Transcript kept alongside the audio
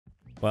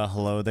Well,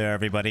 hello there,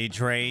 everybody.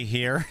 Drae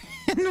here,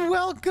 and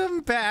welcome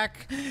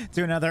back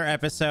to another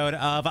episode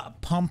of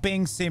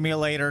Pumping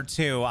Simulator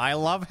 2. I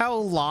love how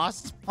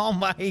lost all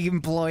my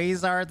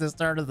employees are at the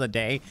start of the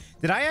day.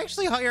 Did I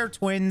actually hire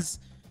twins?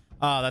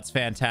 Oh, that's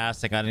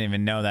fantastic. I didn't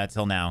even know that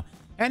till now.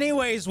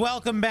 Anyways,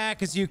 welcome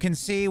back. As you can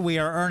see, we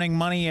are earning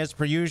money as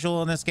per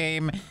usual in this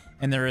game,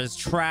 and there is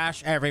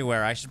trash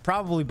everywhere. I should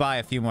probably buy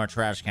a few more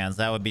trash cans.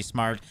 That would be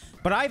smart.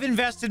 But I've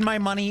invested my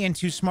money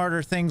into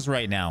smarter things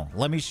right now.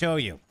 Let me show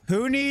you.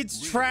 Who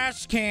needs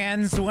trash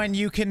cans when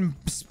you can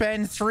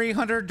spend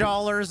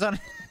 $300 on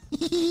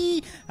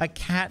a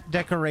cat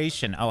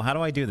decoration? Oh, how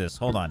do I do this?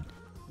 Hold on.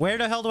 Where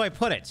the hell do I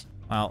put it?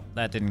 Well,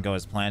 that didn't go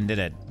as planned, did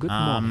it? Good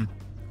morning.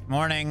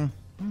 Morning.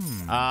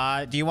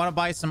 Do you want to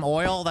buy some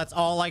oil? That's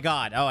all I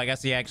got. Oh, I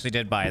guess he actually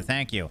did buy it.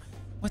 Thank you.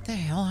 What the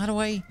hell? How do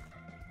I...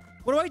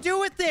 What do I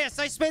do with this?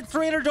 I spent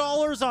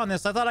 $300 on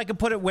this. I thought I could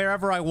put it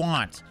wherever I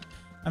want.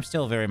 I'm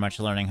still very much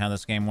learning how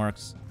this game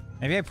works.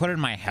 Maybe I put it in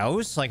my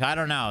house? Like, I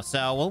don't know.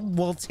 So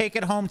we'll take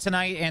it home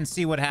tonight and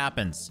see what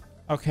happens.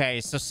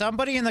 Okay, so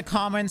somebody in the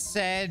comments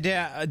said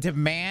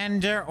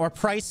demand or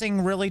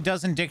pricing really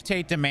doesn't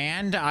dictate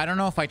demand. I don't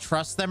know if I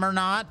trust them or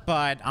not,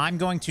 but I'm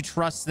going to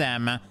trust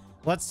them.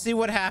 Let's see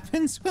what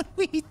happens when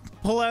we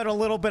pull out a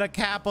little bit of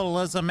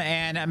capitalism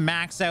and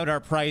max out our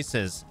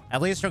prices.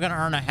 At least we're going to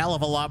earn a hell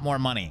of a lot more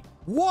money.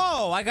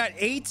 Whoa, I got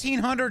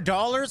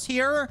 $1,800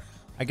 here.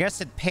 I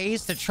guess it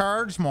pays to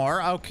charge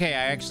more. Okay,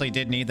 I actually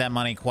did need that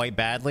money quite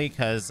badly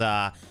because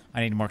I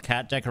need more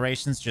cat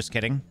decorations. Just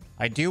kidding.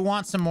 I do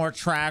want some more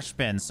trash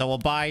bins, so we'll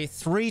buy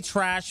 3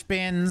 trash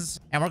bins,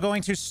 and we're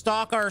going to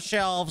stock our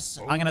shelves.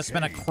 Okay. I'm going to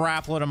spend a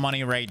crap load of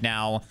money right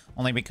now,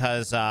 only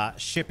because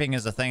shipping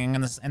is a thing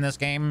in this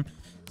game.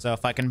 So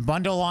if I can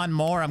bundle on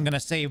more, I'm going to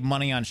save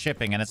money on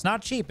shipping, and it's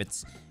not cheap.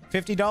 It's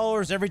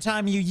 $50 every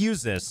time you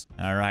use this.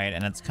 All right,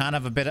 and it's kind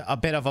of a bit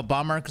of a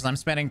bummer because I'm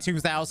spending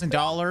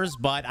 $2,000,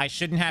 but I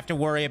shouldn't have to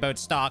worry about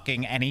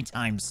stocking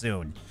anytime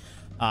soon.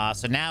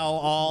 So now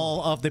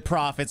all of the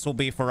profits will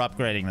be for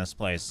upgrading this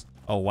place.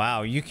 Oh,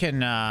 wow. You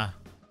can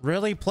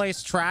really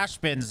place trash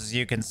bins, as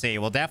you can see.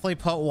 We'll definitely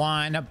put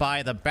one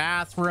by the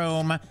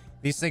bathroom.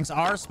 These things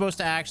are supposed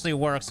to actually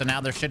work, so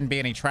now there shouldn't be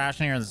any trash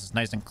in here. This is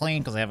nice and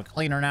clean because I have a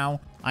cleaner now.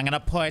 I'm going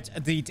to put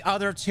the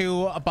other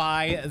 2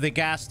 by the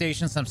gas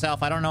stations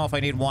themselves. I don't know if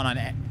I need one on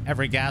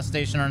every gas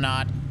station or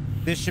not.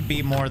 This should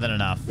be more than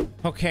enough.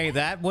 Okay,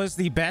 that was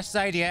the best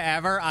idea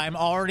ever. I'm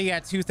already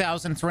at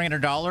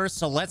 $2,300,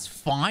 so let's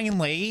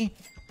finally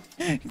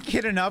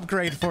get an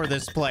upgrade for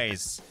this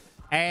place.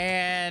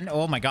 And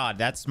oh my god,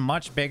 that's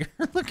much bigger.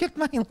 Look at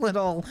my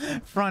little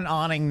front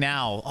awning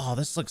now. Oh,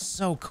 this looks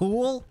so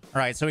cool. All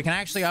right, so we can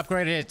actually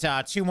upgrade it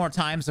 2 more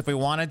times if we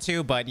wanted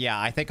to, but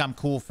yeah, I think I'm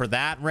cool for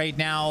that right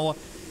now.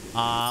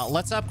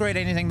 Let's upgrade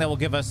anything that will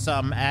give us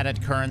some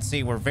added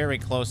currency. We're very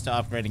close to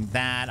upgrading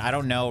that. I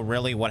don't know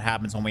really what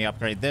happens when we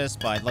upgrade this,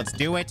 but let's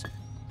do it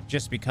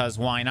just because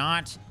why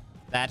not?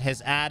 That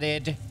has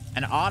added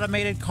an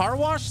automated car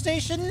wash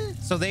station,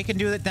 so they can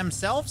do it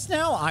themselves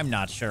now? I'm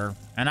not sure.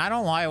 And I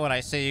don't lie when I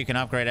say you can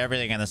upgrade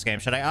everything in this game.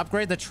 Should I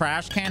upgrade the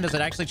trash can? Does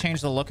it actually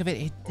change the look of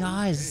it? It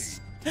does.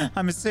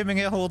 I'm assuming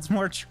it holds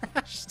more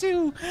trash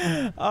too.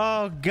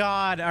 Oh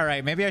god. All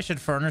right, maybe I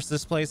should furnish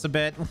this place a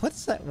bit.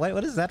 What's that?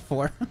 What is that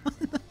for?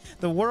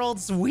 The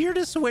world's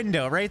weirdest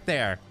window right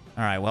there.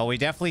 All right, well, we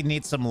definitely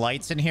need some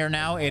lights in here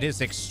now. It is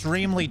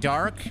extremely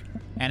dark.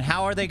 And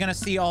how are they going to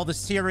see all the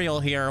cereal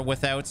here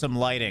without some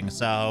lighting?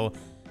 So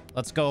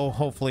let's go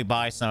hopefully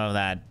buy some of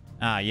that.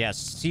 Yes,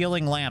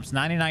 ceiling lamps,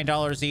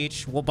 $99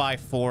 each. We'll buy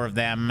 4 of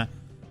them.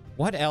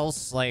 What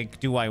else, like,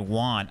 do I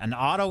want? An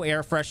auto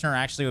air freshener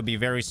actually would be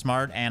very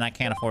smart, and I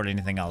can't afford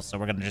anything else, so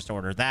we're gonna just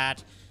order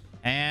that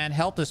and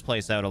help this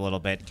place out a little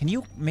bit. Can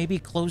you maybe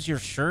close your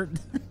shirt?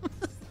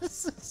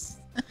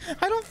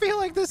 I don't feel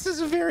like this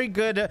is a very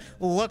good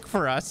look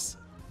for us.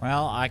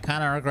 Well, I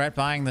kind of regret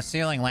buying the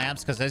ceiling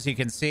lamps, because as you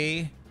can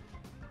see, do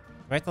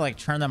I have to, like,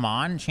 turn them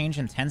on? Change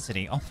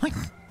intensity. Oh my...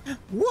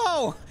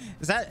 Whoa!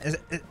 Is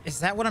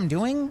that what I'm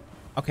doing?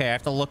 Okay, I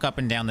have to look up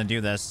and down to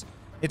do this.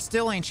 It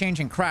still ain't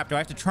changing crap. Do I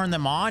have to turn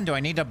them on? Do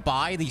I need to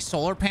buy the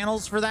solar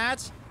panels for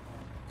that?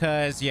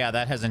 Because, yeah,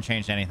 that hasn't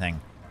changed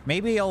anything.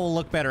 Maybe it'll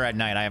look better at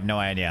night. I have no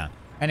idea.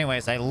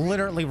 Anyways, I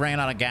literally ran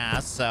out of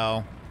gas,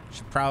 so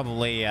should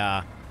probably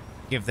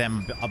give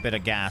them a bit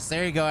of gas.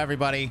 There you go,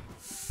 everybody.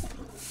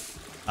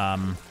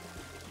 Hi.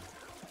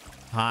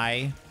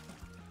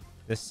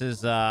 This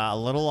is a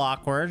little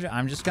awkward.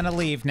 I'm just gonna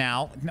leave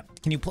now. No,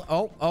 can you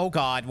oh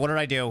god, what did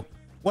I do?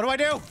 What do I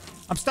do?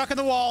 I'm stuck in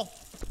the wall.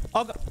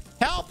 Oh,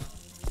 help!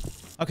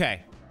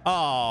 Okay.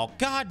 Oh,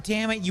 god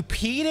damn it. You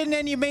peed and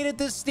then you made it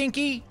this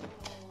stinky?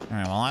 All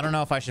right, well, I don't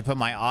know if I should put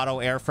my auto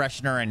air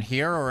freshener in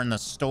here or in the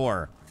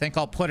store. I think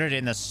I'll put it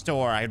in the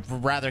store. I'd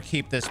rather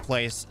keep this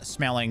place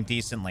smelling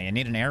decently. I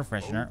need an air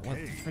freshener. Okay. What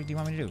the frick do you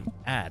want me to do?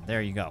 Add.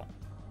 There you go.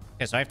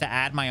 Okay, so I have to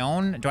add my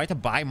own. Do I have to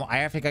buy more?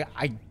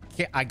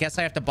 I guess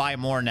I have to buy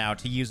more now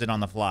to use it on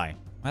the fly.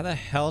 Why the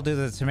hell do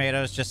the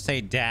tomatoes just say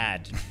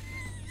dad?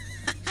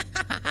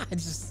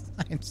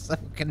 I'm so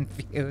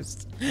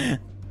confused.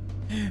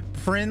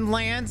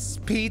 Prinlance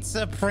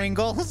Pizza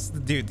Pringles.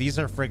 Dude, these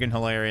are friggin'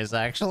 hilarious,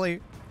 actually.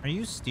 Are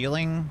you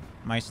stealing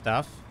my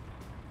stuff?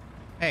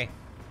 Hey,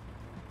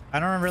 I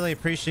don't really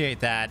appreciate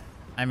that.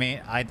 I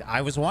mean,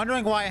 I was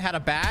wondering why I had a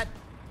bat.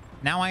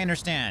 Now I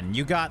understand.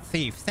 You got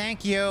thief.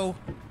 Thank you.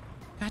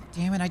 God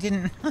damn it, I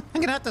didn't... I'm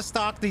gonna have to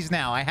stock these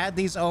now. I had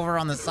these over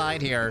on the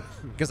side here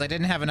because I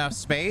didn't have enough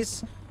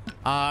space.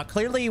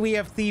 Clearly we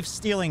have thieves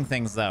stealing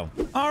things, though.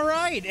 All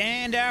right,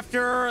 and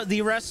after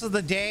the rest of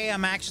the day,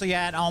 I'm actually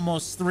at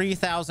almost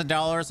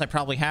 $3,000. I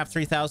probably have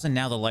 $3,000.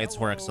 Now the lights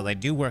work, so they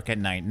do work at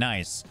night.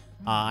 Nice.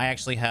 I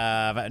actually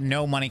have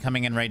no money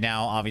coming in right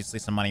now. Obviously,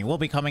 some money will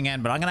be coming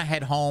in, but I'm gonna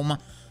head home.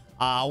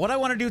 What I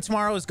want to do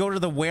tomorrow is go to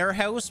the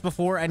warehouse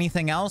before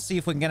anything else, see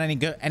if we can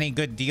get any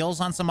good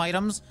deals on some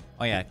items.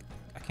 Oh, yeah.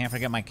 Can't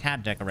forget my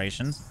cat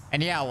decorations.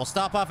 And yeah, we'll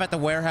stop off at the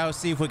warehouse,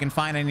 see if we can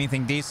find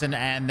anything decent,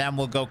 and then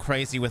we'll go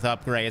crazy with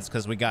upgrades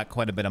because we got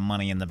quite a bit of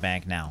money in the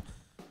bank now.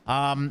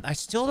 I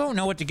still don't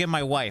know what to give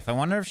my wife. I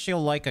wonder if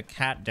she'll like a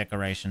cat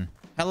decoration.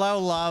 Hello,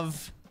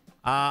 love.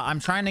 I'm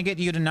trying to get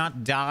you to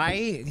not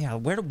die. Yeah,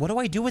 what do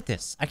I do with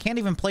this? I can't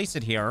even place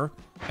it here.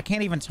 I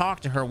can't even talk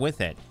to her with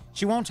it.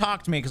 She won't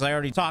talk to me because I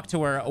already talked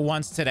to her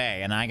once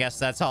today, and I guess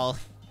that's all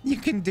you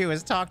can do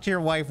is talk to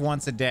your wife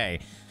once a day.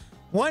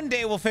 One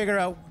day we'll figure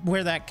out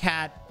where that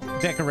cat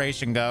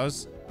decoration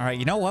goes. All right,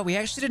 you know what? We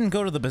actually didn't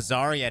go to the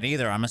bazaar yet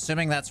either. I'm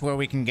assuming that's where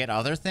we can get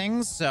other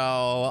things.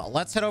 So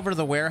let's head over to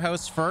the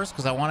warehouse first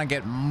because I want to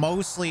get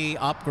mostly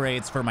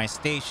upgrades for my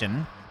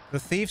station.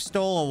 The thief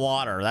stole a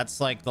water. That's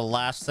like the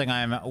last thing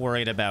I'm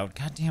worried about.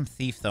 Goddamn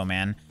thief though,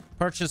 man.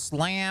 Purchase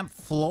lamp,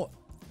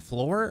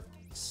 floor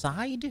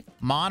side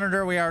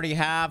monitor we already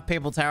have.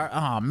 Papal tower.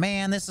 Oh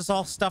man, this is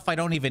all stuff I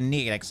don't even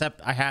need, except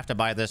I have to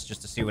buy this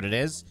just to see what it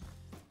is.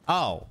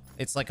 Oh.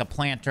 It's like a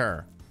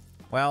planter.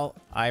 Well,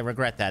 I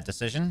regret that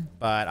decision,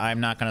 but I'm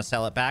not going to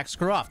sell it back.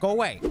 Screw off. Go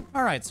away.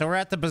 All right, so we're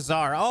at the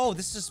bazaar. Oh,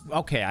 this is...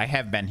 Okay, I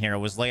have been here. It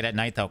was late at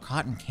night, though.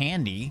 Cotton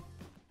candy.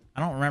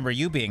 I don't remember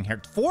you being here.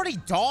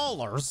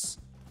 $40?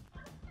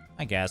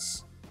 I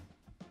guess.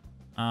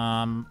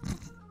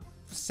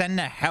 Send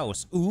a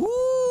house.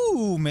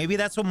 Ooh, maybe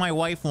that's what my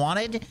wife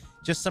wanted.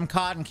 Just some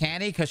cotton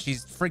candy because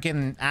she's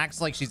freaking acts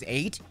like she's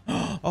 8.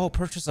 Oh,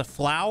 purchase a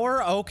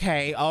flower?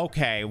 Okay,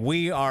 okay.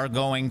 We are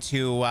going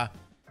to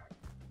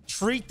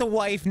treat the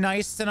wife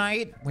nice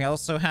tonight. We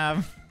also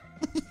have...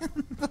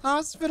 the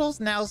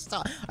hospital's now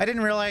stopped. I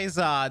didn't realize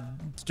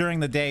during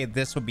the day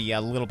this would be a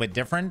little bit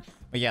different.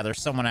 But yeah,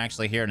 there's someone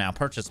actually here now.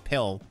 Purchase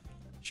pill.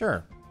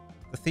 Sure.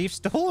 The thief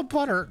stole a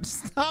butter.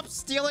 Stop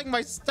stealing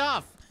my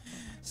stuff.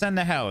 Send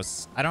the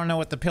house. I don't know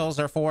what the pills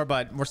are for,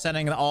 but we're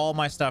sending all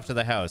my stuff to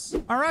the house.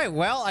 All right,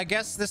 well, I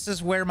guess this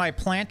is where my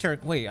planter...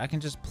 Wait, I can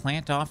just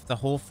plant off the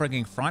whole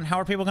frigging front? How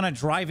are people going to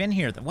drive in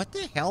here? What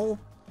the hell?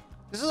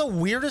 This is the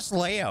weirdest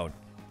layout.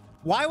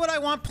 Why would I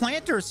want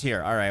planters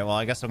here? All right, well,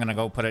 I guess I'm going to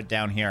go put it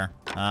down here.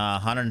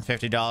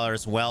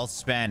 $150 well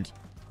spent.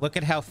 Look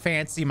at how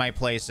fancy my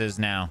place is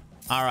now.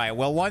 All right,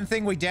 well, one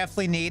thing we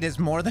definitely need is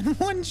more than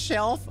one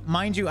shelf.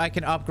 Mind you, I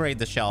can upgrade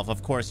the shelf.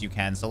 Of course you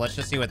can. So let's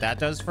just see what that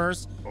does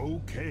first.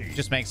 Okay.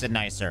 Just makes it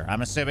nicer.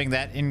 I'm assuming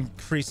that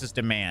increases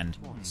demand.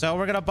 So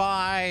we're going to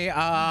buy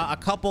a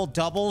couple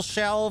double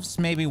shelves,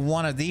 maybe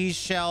one of these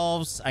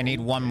shelves. I need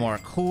one more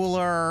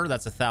cooler.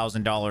 That's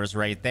 $1,000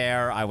 right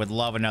there. I would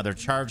love another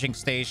charging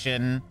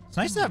station. It's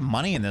nice to have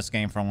money in this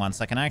game for once.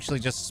 I can actually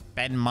just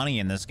spend money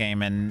in this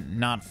game and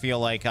not feel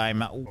like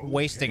I'm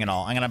wasting it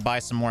all. I'm going to buy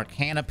some more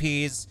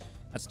canopies.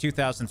 That's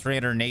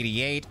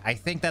 2,388. I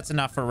think that's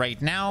enough for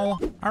right now.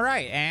 All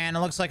right, and it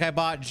looks like I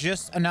bought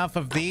just enough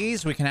of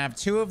these. We can have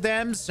 2 of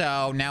them,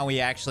 so now we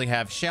actually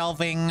have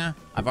shelving.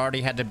 I've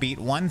already had to beat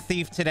one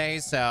thief today,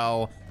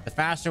 so the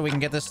faster we can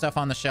get this stuff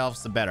on the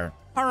shelves, the better.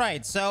 All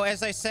right, so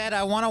as I said,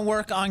 I want to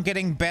work on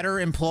getting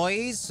better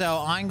employees,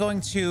 so I'm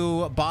going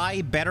to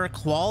buy better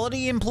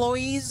quality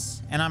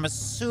employees, and I'm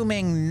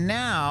assuming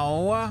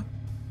now...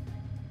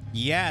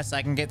 Yes,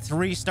 I can get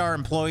 3-star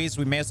employees.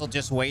 We may as well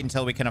just wait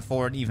until we can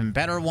afford even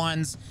better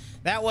ones.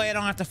 That way I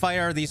don't have to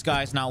fire these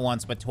guys not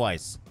once, but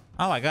twice.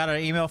 Oh, I got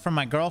an email from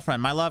my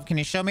girlfriend. My love, can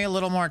you show me a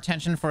little more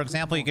attention? For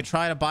example, you could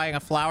try to buying a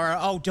flower.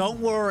 Oh, don't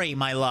worry,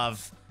 my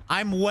love.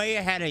 I'm way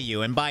ahead of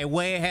you. And by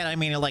way ahead, I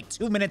mean like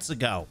 2 minutes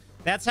ago.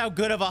 That's how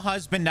good of a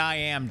husband I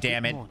am,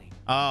 damn it.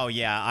 Oh,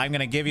 yeah, I'm going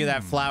to give you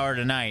that flower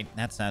tonight.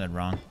 That sounded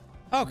wrong.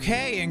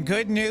 Okay, and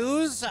good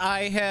news,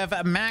 I have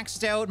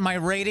maxed out my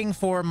rating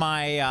for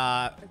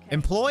my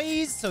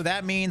employees, so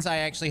that means I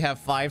actually have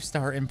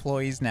 5-star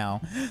employees now.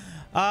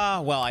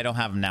 Well, I don't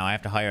have them now. I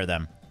have to hire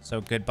them.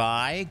 So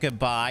goodbye,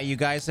 goodbye. You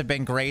guys have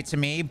been great to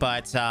me,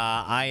 but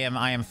I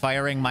am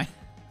firing my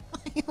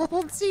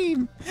whole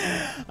team.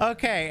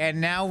 Okay,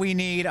 and now we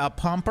need a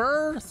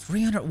pumper.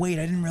 300. Wait,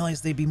 I didn't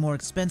realize they'd be more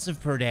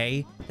expensive per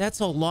day. That's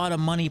a lot of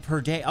money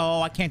per day.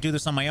 Oh, I can't do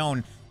this on my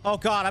own. Oh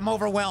God, I'm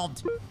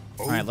overwhelmed.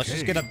 All right, let's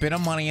just get a bit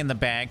of money in the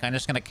bank. I'm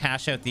just going to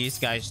cash out these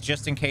guys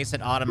just in case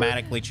it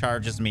automatically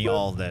charges me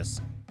all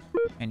this.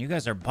 And you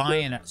guys are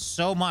buying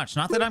so much.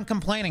 Not that I'm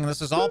complaining.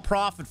 This is all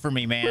profit for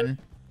me, man.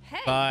 Hey.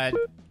 But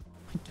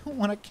I don't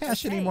want to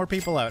cash any more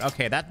people out.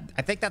 Okay,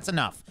 I think that's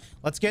enough.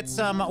 Let's get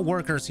some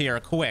workers here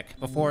quick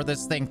before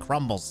this thing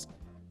crumbles.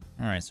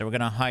 All right, so we're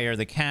going to hire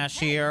the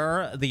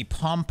cashier, the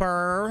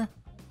pumper.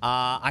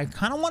 I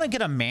kind of want to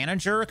get a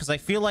manager because I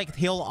feel like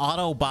he'll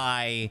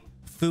auto-buy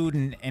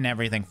food and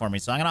everything for me.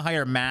 So I'm going to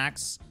hire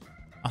Max.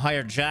 I'll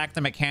hire Jack,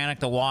 the mechanic,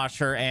 the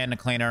washer, and the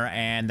cleaner,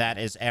 and that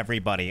is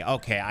everybody.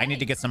 Okay, I need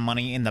to get some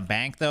money in the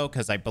bank, though,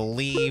 because I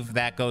believe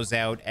that goes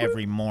out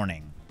every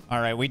morning. All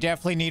right, we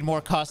definitely need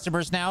more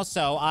customers now,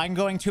 so I'm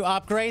going to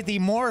upgrade the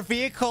more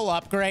vehicle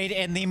upgrade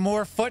and the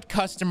more foot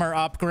customer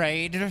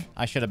upgrade.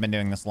 I should have been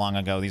doing this long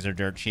ago. These are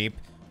dirt cheap.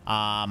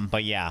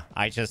 But yeah,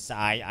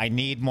 I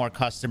need more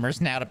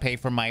customers now to pay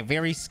for my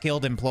very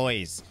skilled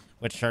employees,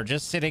 which are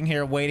just sitting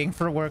here waiting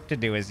for work to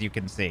do, as you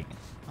can see.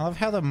 I love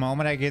how the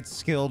moment I get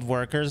skilled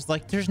workers,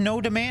 like, there's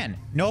no demand.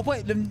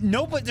 Nobody,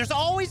 there's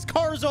always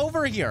cars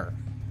over here.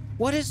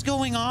 What is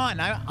going on?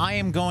 I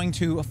am going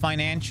to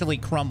financially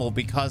crumble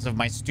because of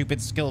my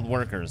stupid skilled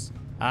workers.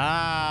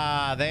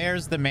 Ah,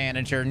 there's the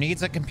manager.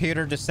 Needs a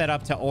computer to set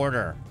up to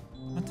order.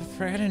 What the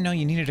frick? I didn't know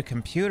you needed a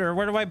computer.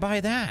 Where do I buy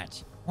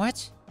that?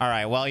 What? All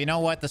right, well, you know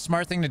what? The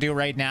smart thing to do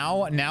right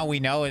now we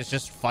know, is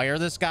just fire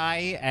this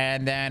guy,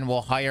 and then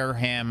we'll hire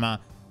him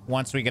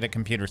once we get a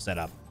computer set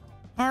up.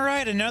 All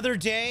right, another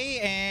day,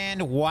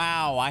 and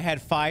wow, I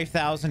had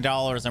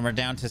 $5,000, and we're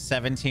down to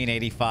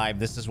 $1,785.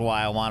 This is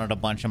why I wanted a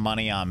bunch of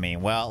money on me.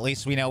 Well, at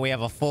least we know we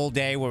have a full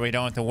day where we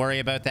don't have to worry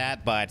about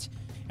that, but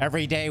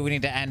every day we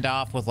need to end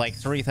off with like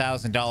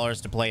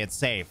 $3,000 to play it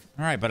safe.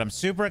 All right, but I'm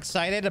super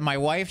excited, and my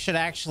wife should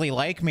actually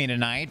like me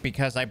tonight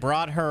because I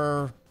brought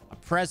her a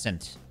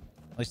present.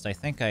 At least I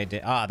think I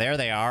did. Ah, there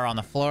they are on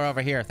the floor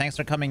over here. Thanks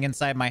for coming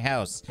inside my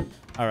house.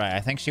 All right, I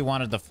think she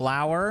wanted the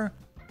flower.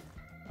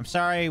 I'm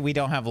sorry we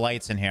don't have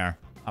lights in here.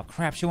 Oh,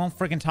 crap. She won't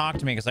freaking talk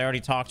to me because I already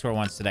talked to her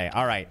once today.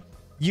 All right.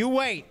 You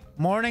wait.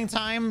 Morning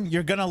time,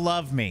 you're going to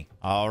love me.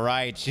 All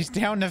right. She's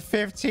down to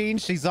 15.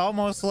 She's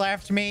almost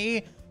left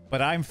me, but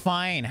I'm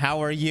fine.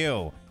 How are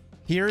you?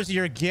 Here's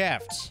your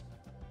gift.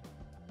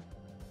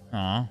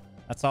 Aw.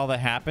 That's all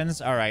that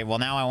happens? All right, well,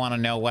 now I want to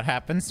know what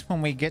happens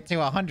when we get to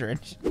 100.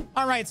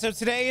 All right, so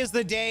today is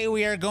the day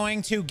we are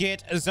going to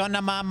get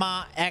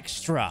Zonamama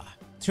Extra.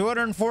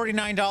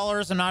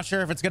 $249. I'm not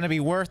sure if it's going to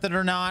be worth it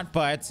or not,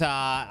 but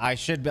I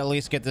should at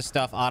least get this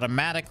stuff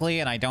automatically,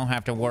 and I don't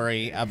have to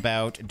worry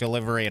about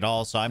delivery at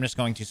all. So I'm just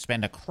going to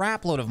spend a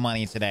crap load of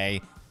money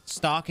today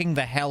stocking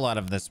the hell out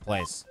of this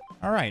place.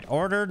 All right,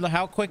 ordered.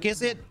 How quick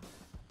is it?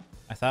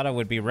 I thought it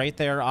would be right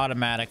there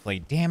automatically.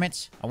 Damn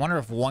it. I wonder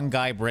if one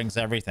guy brings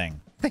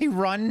everything. They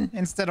run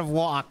instead of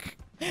walk.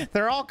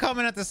 They're all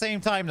coming at the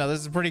same time now. This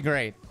is pretty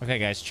great. Okay,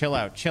 guys, chill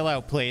out. Chill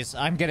out, please.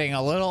 I'm getting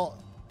a little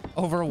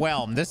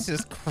overwhelmed. This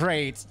is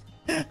great.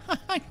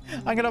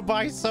 I'm gonna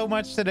buy so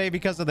much today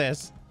because of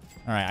this.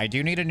 All right, I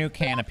do need a new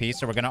canopy,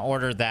 so we're gonna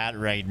order that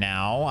right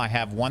now. I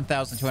have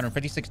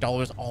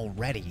 $1,256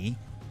 already.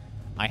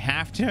 I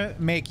have to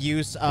make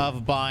use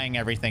of buying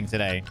everything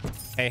today.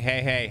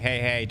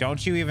 Hey,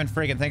 don't you even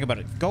friggin' think about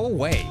it. Go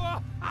away.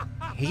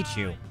 I hate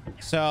you.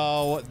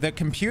 So the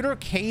computer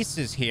case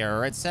is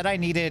here. It said I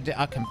needed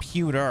a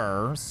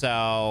computer,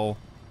 so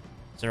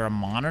is there a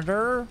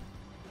monitor?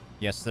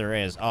 Yes, there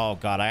is. Oh,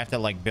 God, I have to,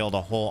 like, build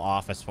a whole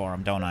office for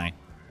him, don't I?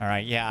 All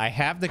right, yeah, I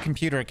have the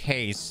computer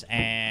case,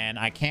 and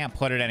I can't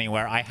put it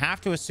anywhere. I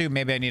have to assume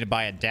maybe I need to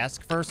buy a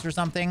desk first or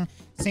something.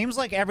 Seems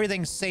like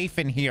everything's safe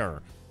in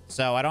here,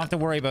 so I don't have to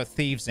worry about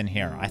thieves in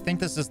here. I think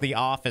this is the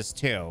office,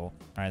 too. All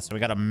right, so we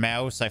got a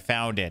mouse. I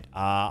found it.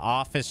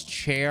 Office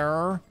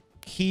chair,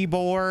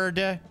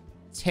 keyboard,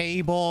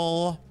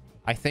 table.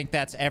 I think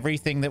that's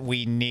everything that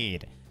we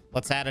need.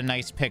 Let's add a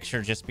nice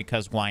picture just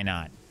because why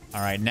not? All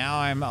right, now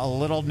I'm a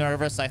little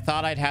nervous. I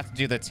thought I'd have to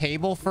do the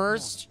table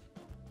first.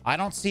 I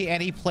don't see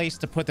any place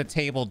to put the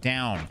table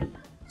down.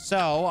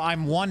 So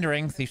I'm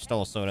wondering, thief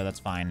stole a soda, that's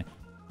fine.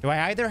 Do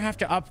I either have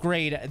to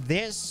upgrade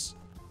this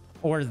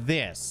or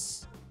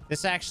this?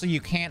 This actually,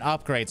 you can't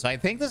upgrade. So I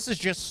think this is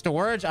just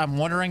storage. I'm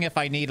wondering if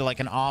I need like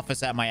an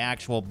office at my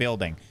actual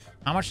building.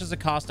 How much does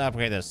it cost to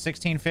upgrade this?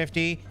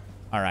 $16.50.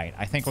 All right,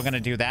 I think we're going to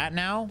do that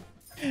now.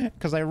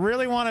 Because I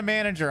really want a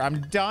manager.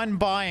 I'm done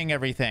buying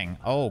everything.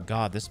 Oh,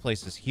 God, this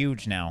place is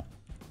huge now.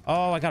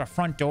 Oh, I got a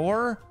front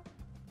door?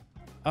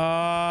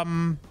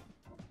 Well,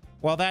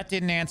 that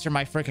didn't answer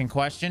my freaking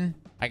question.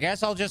 I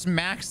guess I'll just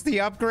max the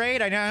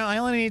upgrade. I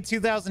only need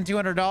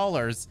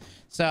 $2,200.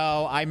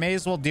 So I may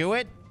as well do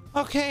it.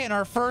 Okay, and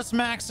our first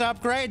max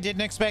upgrade.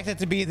 Didn't expect it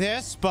to be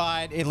this,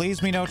 but it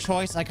leaves me no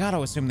choice. I gotta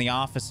assume the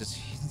office is...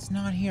 It's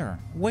not here.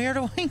 Where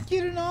do I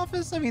get an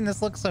office? I mean,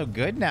 this looks so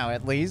good now,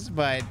 at least,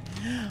 but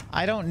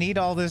I don't need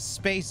all this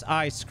space.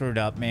 I screwed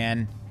up,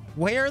 man.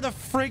 Where the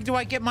frig do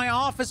I get my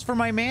office for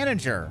my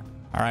manager?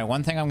 All right,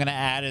 one thing I'm gonna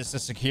add is the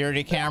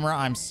security camera.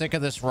 I'm sick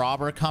of this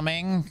robber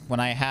coming when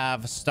I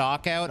have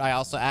stock out. I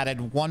also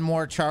added one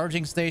more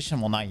charging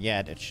station. Well, not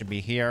yet. It should be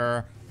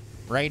here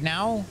right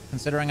now,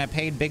 considering I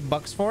paid big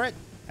bucks for it.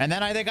 And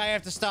then I think I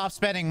have to stop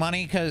spending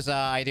money because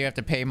I do have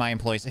to pay my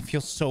employees. It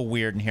feels so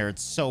weird in here.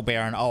 It's so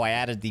barren. Oh, I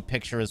added the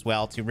picture as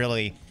well to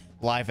really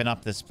liven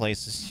up this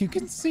place, as you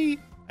can see.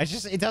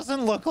 It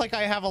doesn't look like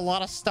I have a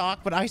lot of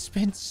stock, but I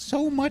spent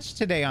so much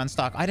today on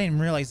stock. I didn't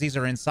realize these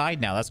are inside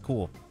now. That's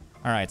cool.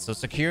 All right, so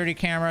security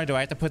camera. Do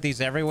I have to put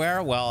these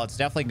everywhere? Well, it's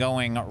definitely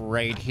going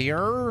right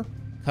here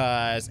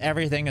because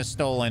everything is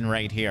stolen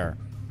right here.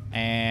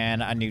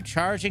 And a new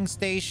charging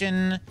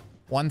station.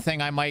 One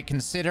thing I might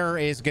consider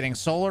is getting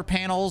solar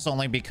panels,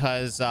 only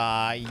because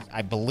I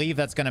believe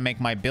that's going to make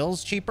my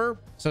bills cheaper.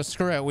 So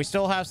screw it. We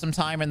still have some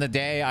time in the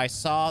day. I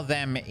saw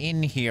them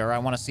in here. I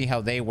want to see how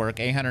they work.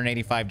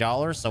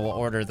 $885, so we'll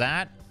order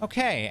that.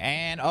 Okay,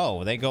 and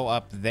oh, they go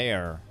up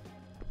there.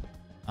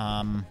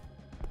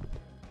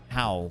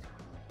 How?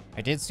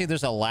 I did see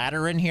there's a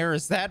ladder in here.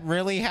 Is that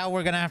really how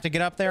we're going to have to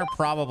get up there?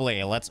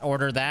 Probably. Let's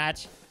order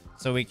that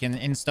so we can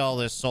install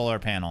this solar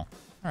panel.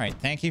 All right,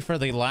 thank you for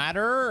the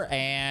ladder,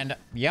 and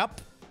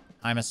yep,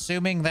 I'm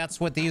assuming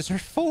that's what these are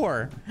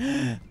for.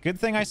 Good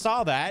thing I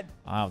saw that.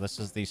 Wow, this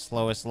is the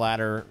slowest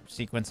ladder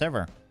sequence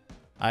ever.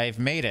 I've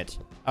made it.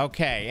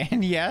 Okay,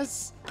 and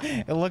yes,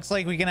 it looks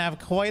like we can have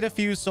quite a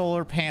few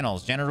solar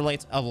panels.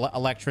 Generates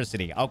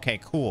electricity. Okay,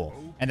 cool.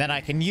 And then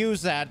I can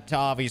use that to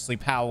obviously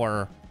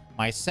power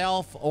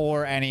myself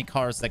or any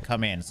cars that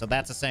come in. So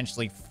that's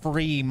essentially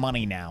free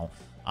money now.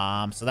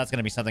 So that's going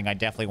to be something I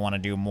definitely want to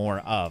do more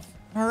of.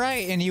 All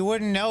right, and you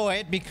wouldn't know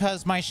it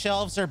because my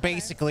shelves are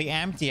basically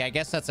empty. I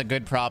guess that's a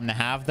good problem to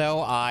have,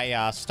 though.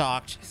 I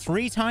stocked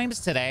 3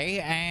 times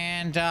today,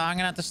 and I'm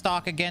gonna have to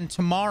stock again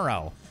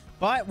tomorrow.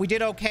 But we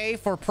did okay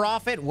for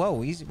profit.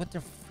 Whoa, easy. What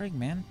the frig,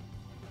 man?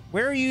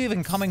 Where are you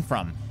even coming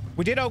from?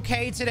 We did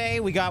okay today.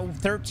 We got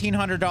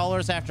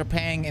 $1,300 after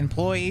paying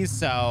employees,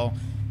 so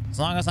as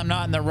long as I'm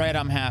not in the red,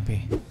 I'm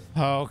happy.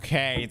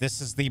 Okay,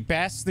 this is the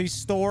best the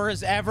store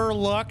has ever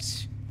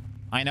looked.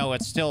 I know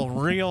it's still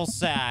real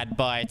sad,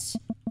 but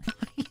I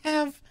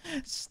have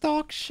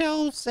stock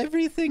shelves.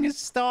 Everything is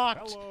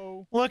stocked.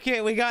 Hello. Look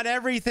it, we got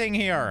everything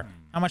here.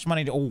 How much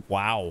money do... Oh,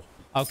 wow.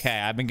 Okay,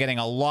 I've been getting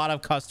a lot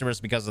of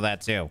customers because of that,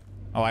 too.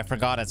 Oh, I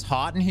forgot it's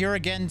hot in here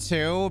again,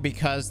 too,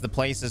 because the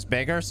place is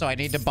bigger. So I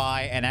need to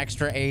buy an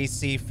extra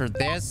AC for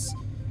this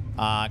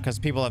because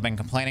people have been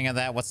complaining of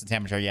that. What's the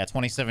temperature? Yeah,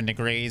 27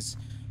 degrees.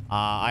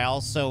 I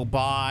also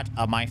bought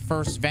my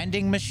first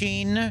vending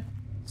machine.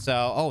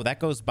 So, oh, that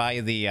goes by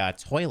the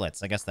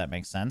toilets. I guess that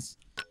makes sense.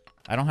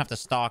 I don't have to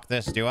stock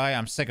this, do I?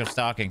 I'm sick of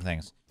stocking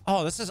things.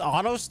 Oh, this is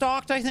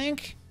auto-stocked, I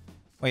think?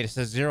 Wait, it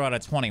says 0 out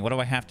of 20. What do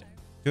I have to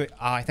do?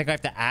 I think I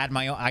have to add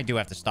my own. I do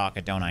have to stock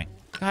it, don't I?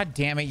 God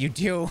damn it, you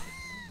do.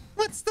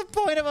 What's the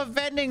point of a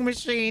vending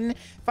machine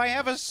if I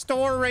have a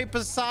store right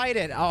beside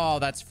it? Oh,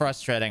 that's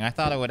frustrating. I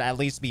thought it would at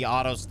least be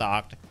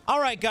auto-stocked.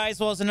 All right, guys.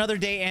 Well, as another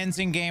day ends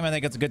in game, I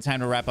think it's a good time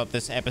to wrap up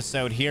this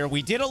episode here.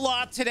 We did a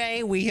lot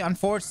today. We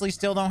unfortunately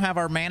still don't have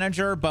our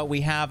manager, but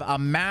we have a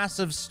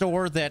massive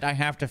store that I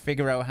have to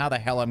figure out how the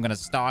hell I'm going to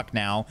stock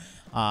now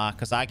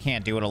because I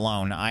can't do it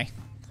alone. I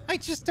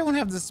just don't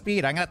have the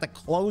speed. I'm going to have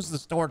to close the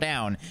store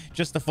down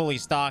just to fully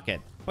stock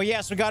it. But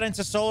yes, we got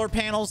into solar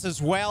panels as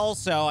well,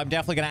 so I'm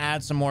definitely going to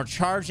add some more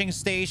charging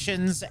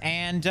stations.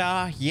 And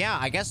yeah,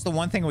 I guess the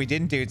one thing we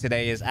didn't do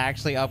today is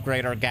actually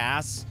upgrade our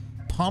gas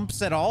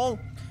pumps at all.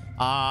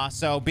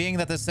 So being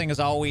that this thing is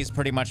always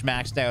pretty much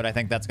maxed out, I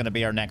think that's going to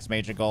be our next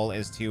major goal,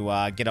 is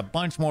to get a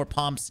bunch more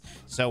pumps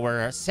so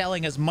we're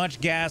selling as much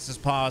gas as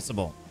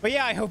possible. But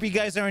yeah, I hope you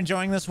guys are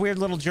enjoying this weird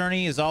little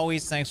journey. As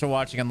always, thanks for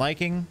watching and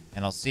liking,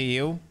 and I'll see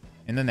you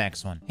in the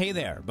next one. Hey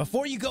there,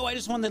 before you go, I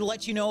just wanted to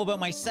let you know about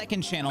my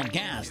second channel,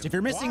 Gassed. If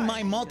you're missing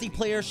my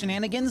multiplayer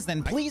shenanigans,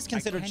 then please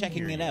consider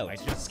checking it out.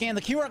 Scan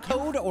the QR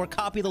code or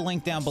copy the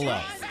link down below.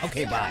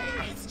 Okay, bye.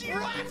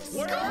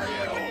 Where are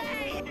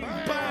you?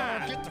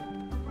 Get the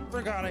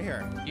frick out of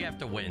here. You have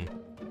to win.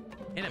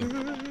 Hit him.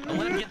 Don't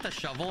let him get the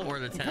shovel or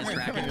the tennis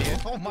racket, dude.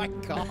 Oh my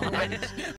god.